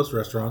up on most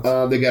restaurants.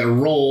 They got a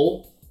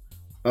roll.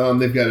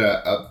 They've got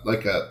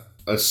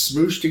a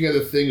smooshed together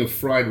thing of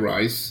fried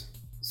rice.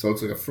 So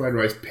it's like a fried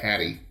rice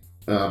patty.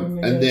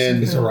 And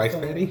then It's a rice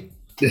patty.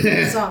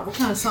 What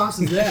kind of sauce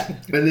is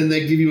that? and then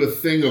they give you a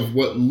thing of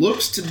what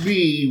looks to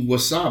be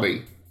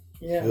wasabi,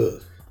 Yeah.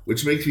 Ugh.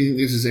 which makes me think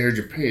this is Air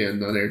Japan,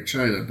 not Air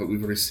China, but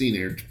we've already seen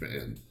Air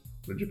Japan,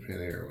 or Japan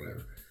Air, or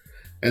whatever.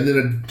 And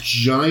then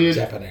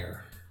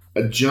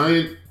a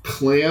giant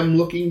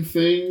clam-looking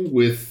thing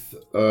with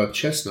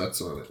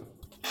chestnuts on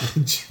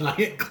it.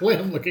 Giant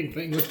clam-looking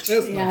thing with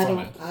chestnuts Yeah, on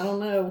it. I don't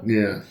know.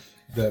 Yeah,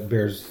 That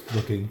bear's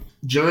looking.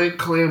 giant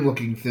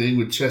clam-looking thing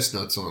with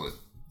chestnuts on it.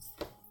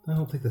 I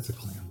don't think that's a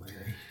clam,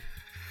 Larry.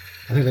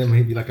 I think that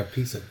may be like a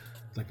piece of,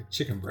 like a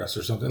chicken breast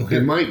or something.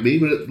 It might be,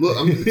 but look,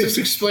 I'm just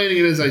explaining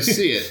it as I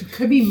see it.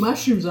 Could be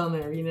mushrooms on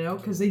there,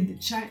 because they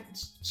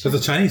Because the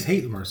Chinese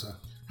hate MRSA.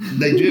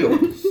 They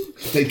do.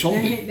 They told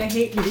they, me. hate- they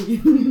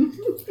hate me.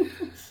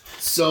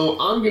 So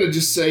I'm gonna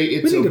just say We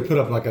it's need to put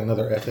up like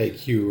another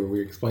FAQ where we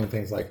explain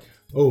things like,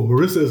 "Oh,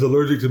 Marissa is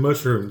allergic to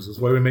mushrooms. That's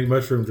why we make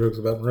mushroom jokes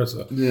about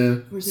Marissa." yeah.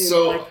 Was they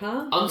So like,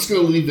 huh? I'm just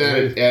gonna leave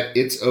that at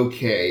it's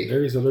okay.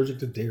 Larry's allergic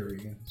to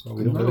dairy, so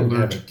we I'm don't not let him have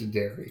allergic it. to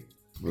dairy.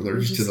 I'm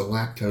allergic to the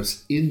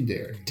lactose in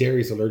dairy.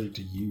 Dairy's allergic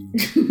to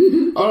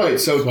you. All right,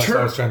 so That's why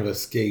I was trying to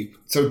escape.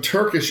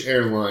 Turkish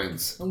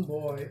Airlines. Oh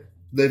boy.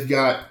 They've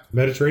got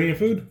Mediterranean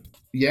food?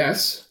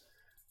 yes,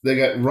 they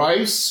got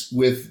rice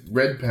with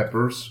red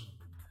peppers.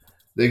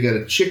 They got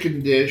a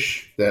chicken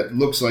dish that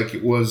looks like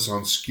it was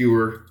on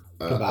skewer.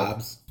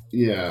 Kebabs.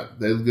 Yeah,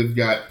 they've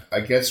got, I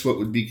guess, what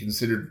would be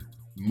considered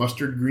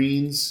mustard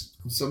greens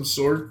of some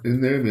sort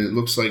in there. I mean, it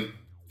looks like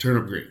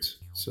turnip greens.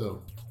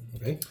 So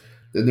Okay.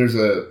 then there's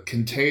a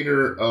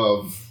container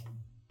of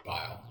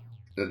Bile.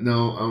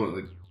 no, I want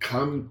like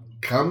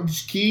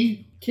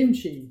kamchi.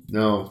 Kimchi.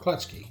 No,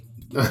 Klatchki.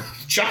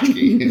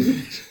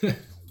 tchotchke.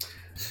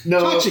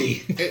 No,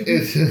 Chachi.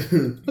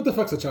 it- What the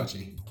fuck's a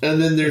chachi?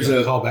 and then there's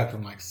a call back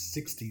from like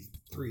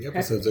 63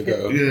 episodes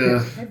ago.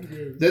 yeah. Happy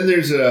days. Then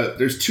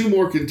there's 2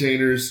 more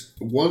containers.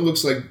 One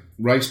looks like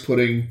rice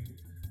pudding.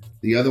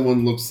 The other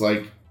one looks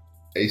like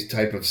a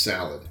type of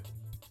salad.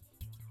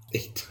 A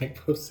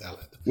type of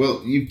salad.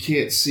 Well, you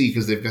can't see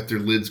because they've got their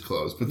lids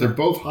closed, but they're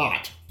both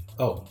hot.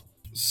 Oh,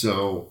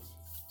 So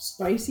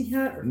Spicy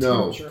hot or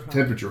no, temperature hot?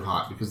 temperature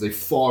hot because they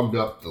fogged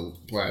up the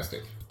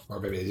plastic. or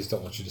maybe they just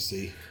don't want you to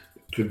see.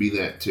 Could be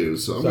that too.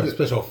 So It's like a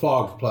special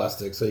fog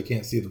plastic so you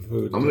can't see the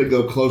food. I'm gonna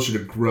go closer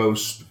to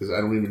gross because I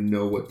don't even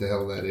know what the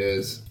hell that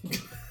is.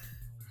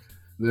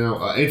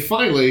 Now, and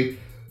finally,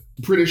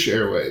 British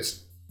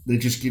Airways. They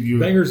just give you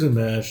Bangers and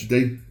mash. it's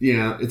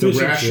Fish a and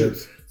rasher.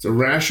 chips. It's a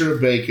rasher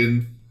of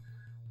bacon,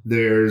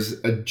 There's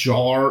a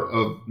jar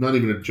of, not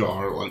even a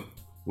jar, like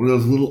one of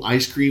those little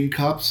ice cream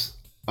cups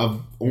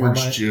of orange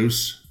Marmite.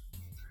 juice.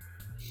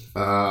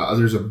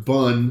 There's a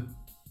bun.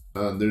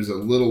 There's a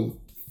little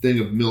thing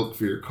of milk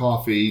for your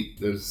coffee.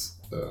 There's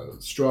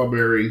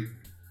strawberry.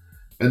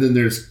 And then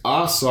there's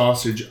a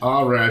sausage,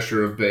 a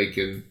rasher of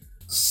bacon,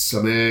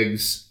 some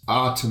eggs,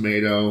 a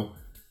tomato,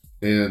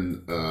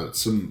 and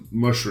some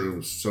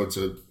mushrooms. So it's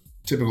a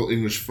typical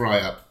English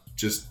fry-up,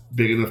 just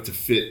big enough to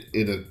fit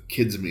in a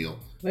kid's meal.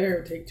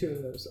 There, take 2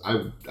 of those. I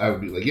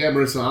would be like, yeah,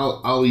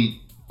 Marissa, I'll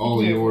eat all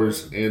of Yeah.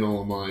 yours and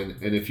all of mine.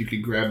 And if you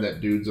could grab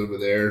that dude's over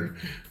there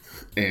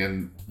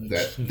and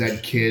that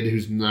kid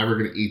who's never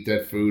going to eat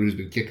that food, who's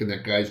been kicking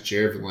that guy's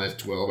chair for the last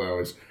 12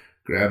 hours,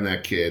 grab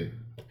that kid.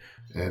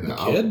 And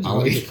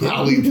I'll eat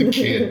the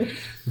kid.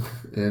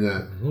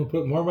 And We'll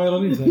put Marmite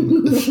on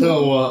anything.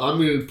 so I'm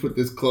going to put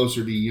this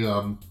closer to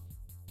Yum.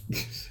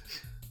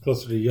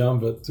 Closer to Yum,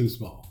 but too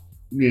small.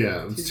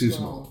 Yeah, it's too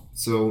small.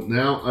 So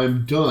now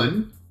I'm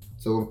done.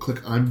 So I'll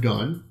click I'm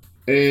done.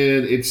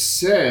 And it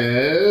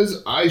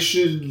says I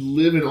should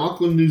live in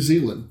Auckland, New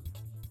Zealand.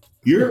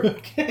 You're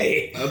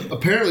Okay.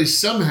 apparently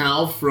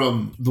somehow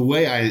from the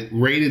way I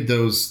rated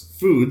those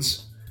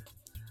foods,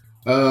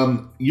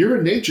 you're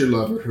a nature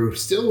lover who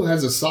still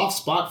has a soft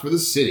spot for the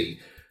city.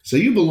 So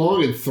you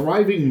belong in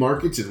thriving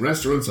markets and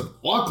restaurants of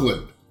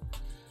Auckland.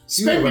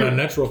 You have a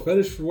natural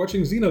fetish for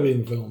watching Xena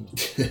being filmed.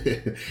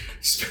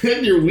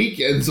 Spend your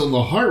weekends on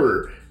the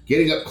harbor,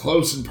 getting up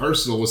close and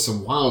personal with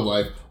some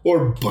wildlife,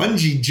 or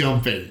bungee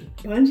jumping.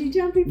 Bungee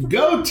jumping?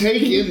 Go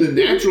take in the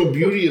natural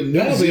beauty of New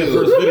That'll be a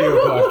Zealand. first video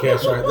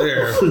podcast right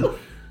there.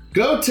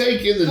 Go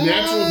take in the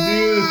natural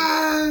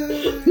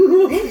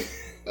beauty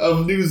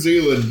of New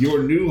Zealand.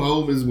 Your new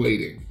home is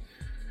waiting.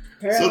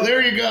 So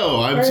there you go.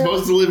 I'm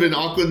supposed to live in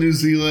Auckland, New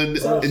Zealand,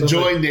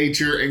 enjoy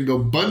nature, and go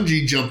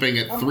bungee jumping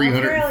at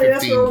Apparently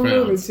that's where 315 we're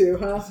moving pounds. to,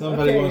 huh?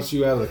 Somebody Okay. wants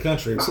you out of the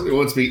country. Somebody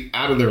wants me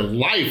out of their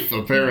life,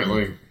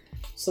 apparently.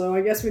 So I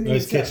guess we need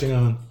Nice to tell, catching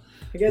on.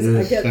 I guess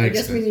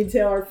Thanks, we need to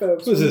tell our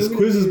folks. What is this? we're moving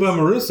Quizzes to- by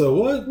Marissa.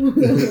 What?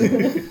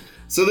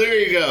 So there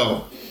you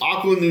go.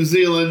 Auckland, New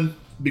Zealand,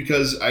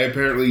 because I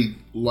apparently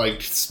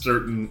liked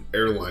certain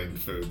airline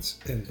foods.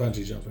 And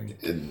bungee jumping.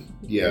 And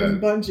yeah,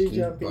 And bungee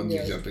jumping, bungee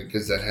yes. jumping,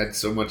 because that had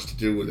so much to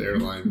do with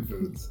airline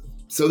foods.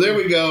 So there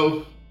we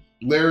go.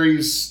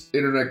 Larry's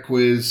internet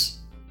quiz.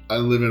 I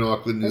live in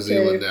Auckland, New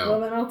Zealand now. Well,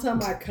 then I'll tell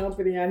my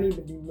company I need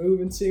to be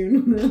moving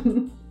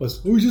soon.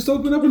 We just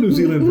opened up a New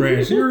Zealand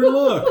branch. You're in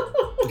luck.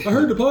 I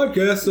heard the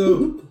podcast,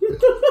 so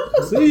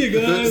see you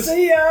guys.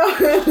 See ya.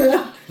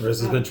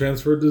 Marissa's been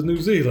transferred to New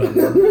Zealand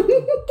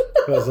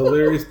because of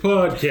Larry's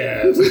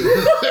podcast.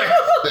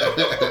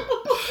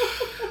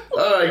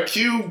 All right,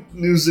 cue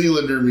New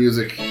Zealander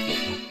music.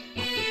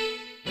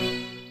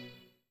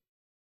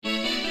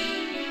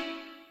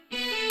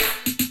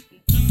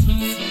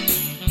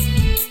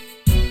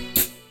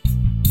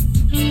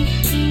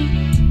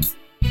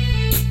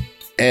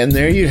 And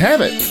there you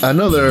have it.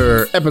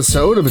 Another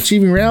episode of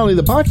Achieving Reality,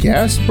 the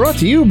podcast, brought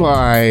to you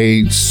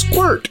by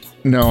Squirt.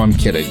 No, I'm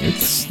kidding.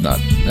 It's not.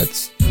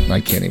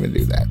 I can't even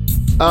do that.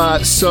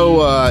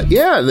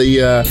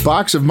 The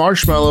box of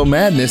Marshmallow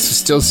Madness is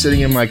still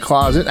sitting in my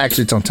closet.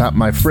 Actually, it's on top of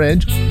my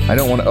fridge. I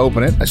don't want to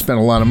open it. I spent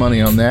a lot of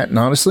money on that, and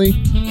honestly,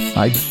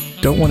 I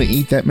don't want to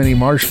eat that many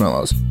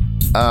marshmallows.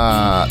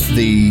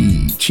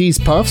 The cheese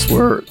puffs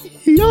were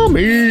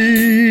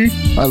yummy.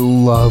 I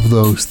love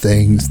those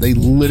things. They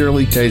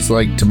literally taste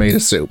like tomato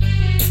soup.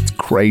 It's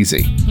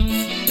crazy.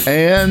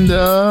 And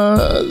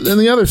then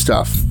the other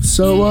stuff.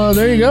 So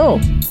there you go.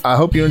 I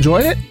hope you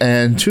enjoyed it,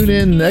 and tune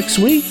in next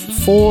week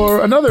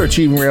for another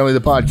Achieving Reality,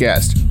 the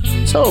podcast.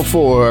 So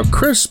for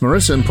Chris,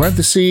 Marissa in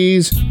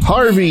parentheses,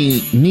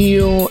 Harvey,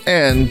 Neil,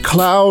 and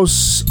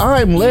Klaus,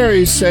 I'm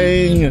Larry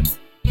saying,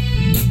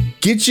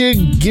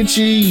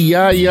 Gitchy,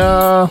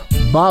 ya,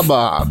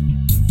 baba.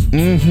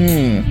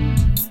 Can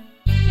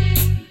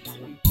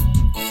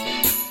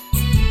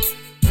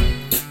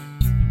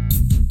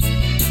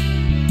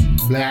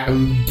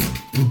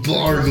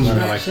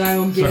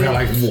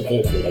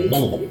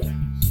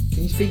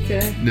you speak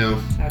today?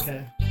 No.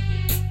 Okay.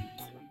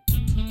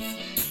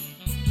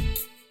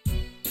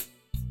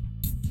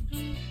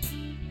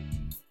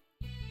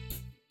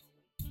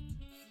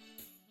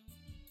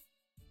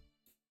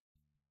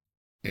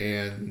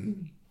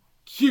 And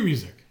Cue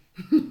music.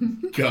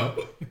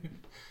 go.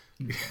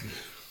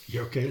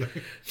 You okay,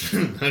 Larry?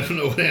 I don't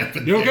know what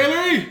happened. You okay,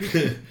 Larry?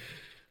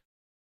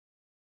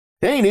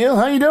 Hey, Neil,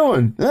 how you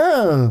doing?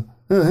 Oh,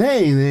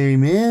 hey, Larry,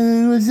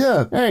 man. What's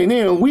up? Hey,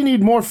 Neil, we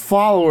need more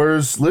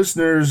followers,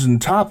 listeners, and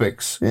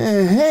topics.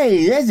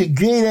 Hey, that's a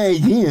great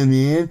idea,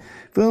 man.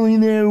 If only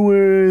there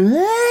were...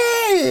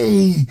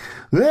 Hey!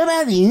 What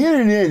about the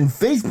internet and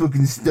Facebook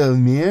and stuff,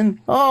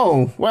 man?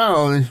 Oh,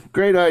 wow,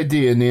 great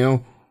idea,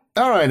 Neil.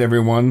 All right,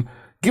 everyone.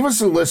 Give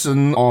us a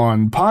listen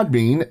on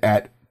Podbean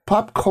at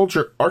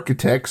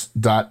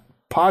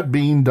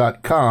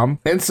popculturearchitects.podbean.com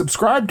and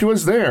subscribe to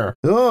us there.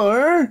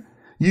 Or...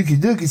 you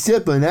can look us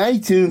up on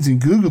iTunes and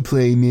Google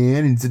Play,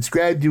 man, and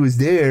subscribe to us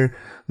there.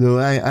 Though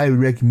I would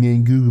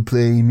recommend Google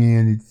Play,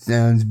 man. It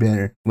sounds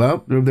better.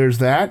 Well, there's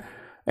that.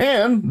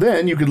 And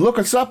then you can look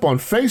us up on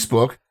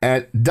Facebook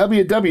at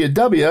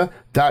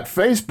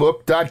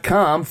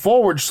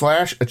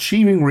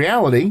www.facebook.com/Achieving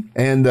Reality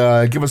and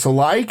give us a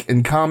like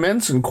and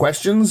comments and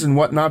questions and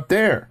whatnot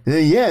there.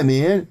 Yeah,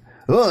 man.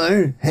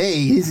 Or,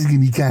 hey, this is going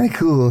to be kind of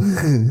cool.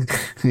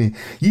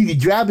 You could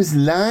drop us a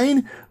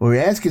line or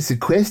ask us a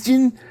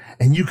question,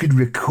 and you could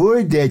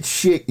record that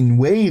shit in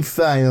WAV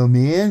file,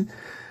 man.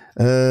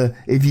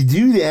 If you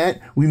do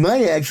that, we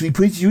might actually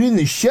put you in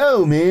the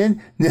show,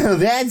 man. Now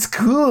that's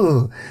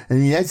cool. I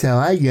mean, that's how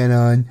I got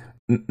on.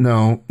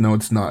 No,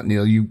 it's not,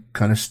 Neil. You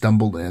kind of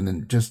stumbled in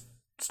and just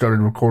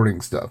started recording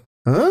stuff.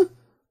 Huh?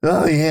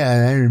 Oh,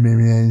 yeah, I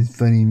remember that. It's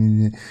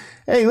funny.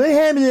 Hey, what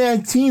happened to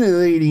that Tina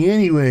lady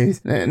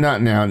anyways?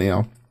 Not now,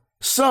 Neil.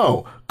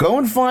 So, go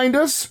and find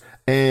us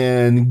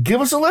and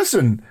give us a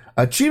listen.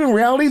 Achieving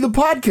Reality, the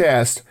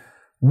podcast.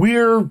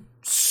 We're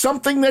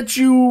something that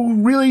you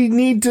really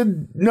need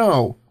to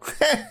know.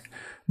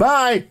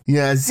 Bye.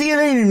 Yeah, see you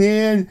later,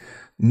 man.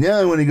 Now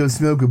I want to go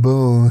smoke a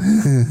bowl.